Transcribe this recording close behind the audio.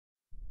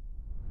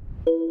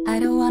I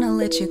don't wanna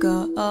let you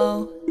go,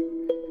 oh.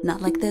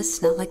 Not like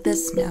this, not like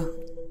this, no.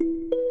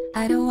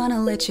 I don't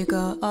wanna let you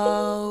go,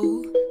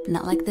 oh.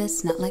 Not like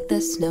this, not like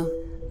this, no.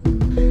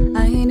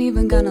 I ain't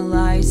even gonna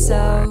lie,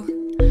 so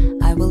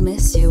I will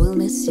miss you,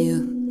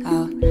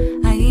 oh.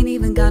 I ain't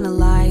even gonna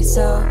lie,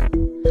 so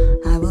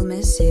I will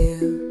miss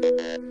you.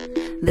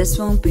 This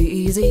won't be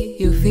easy,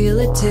 you feel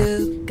it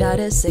too.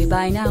 Gotta say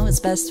bye now, it's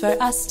best for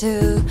us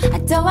two. I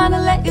don't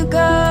wanna let you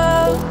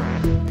go.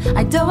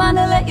 I don't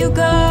wanna let you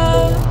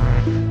go.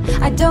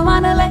 I don't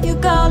wanna let you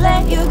go,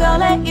 let you go,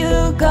 let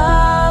you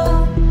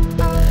go.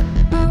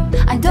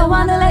 I don't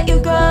wanna let you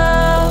go.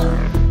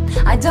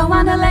 I don't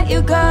wanna let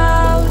you go.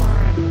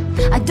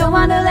 I don't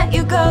wanna let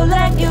you go,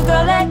 let you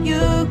go, let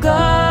you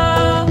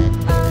go.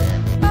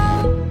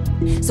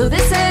 So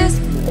this is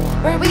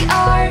where we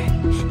are.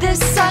 This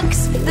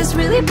sucks, this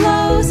really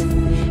blows.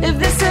 If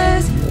this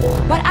is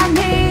what I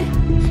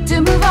need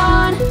to move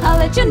on, I'll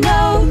let you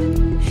know.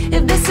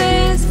 If this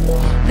is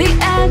the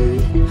end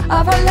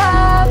of our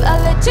love,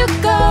 I'll let you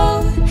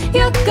go.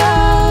 You go,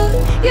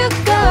 you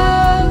go.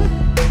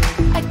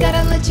 I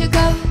gotta let you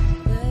go.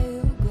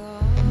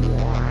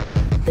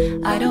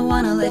 I don't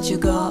wanna let you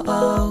go,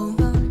 oh.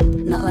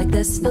 Not like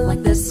this, not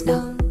like this,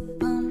 no.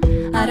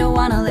 I don't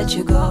wanna let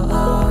you go,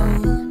 oh.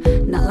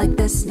 Not like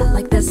this, not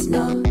like this,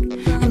 no.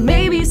 And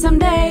maybe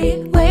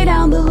someday, way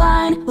down the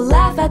line, we'll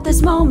laugh at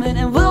this moment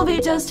and we'll be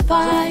just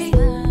fine.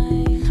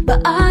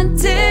 But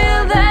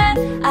until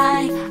then,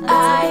 I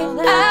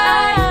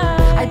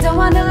don't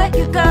wanna let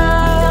you go.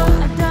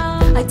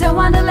 I don't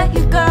wanna let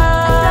you go.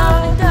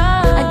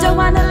 I don't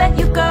wanna let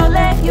you go,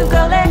 let you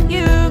go, let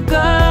you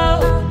go.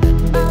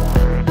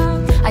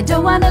 I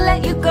don't wanna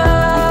let you go.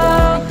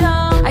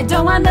 I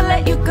don't wanna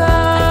let you go.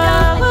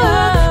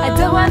 I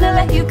don't wanna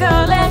let you go,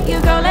 let you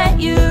go, let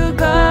you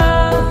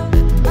go.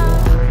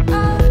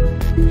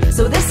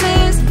 So this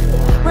is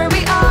where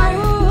we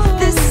are.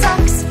 This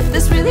sucks,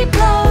 this really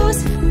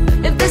blows.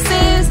 If this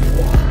is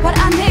what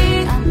I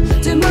need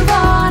to move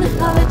on,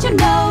 I'll let you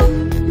know.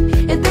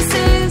 If this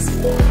is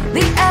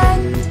the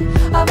end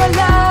of our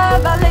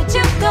love, I'll let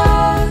you go.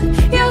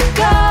 You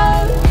go,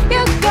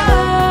 you go.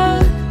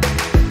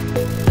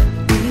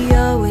 We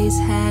always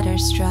had our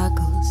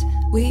struggles,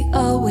 we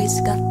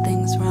always got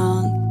things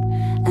wrong,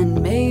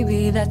 and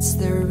maybe that's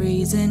the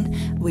reason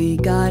we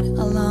got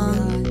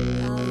along.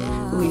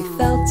 We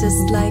felt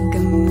just like a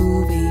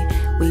movie,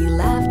 we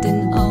laughed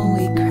and oh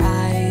we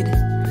cried.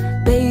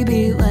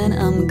 Baby, when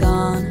I'm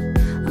gone,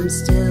 I'm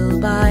still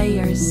by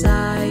your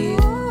side.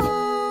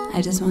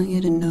 I just want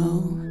you to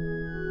know,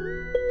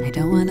 I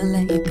don't wanna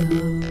let you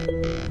go.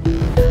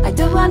 I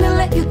don't wanna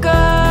let you go.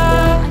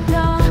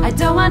 I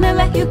don't wanna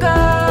let you go.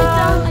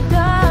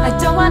 I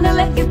don't wanna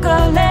let you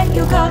go, let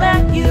you go,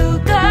 let you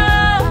go.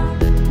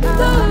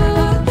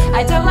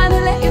 I don't wanna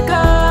let you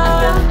go.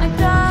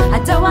 I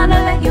don't wanna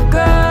let you go.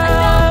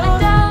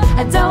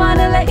 I don't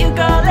wanna let you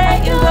go,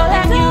 let you go,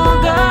 let you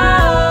go.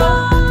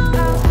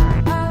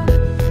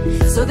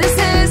 So this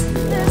is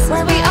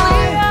where we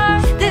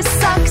are. This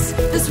sucks,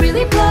 this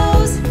really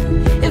blows.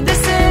 If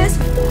this is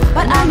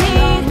what I need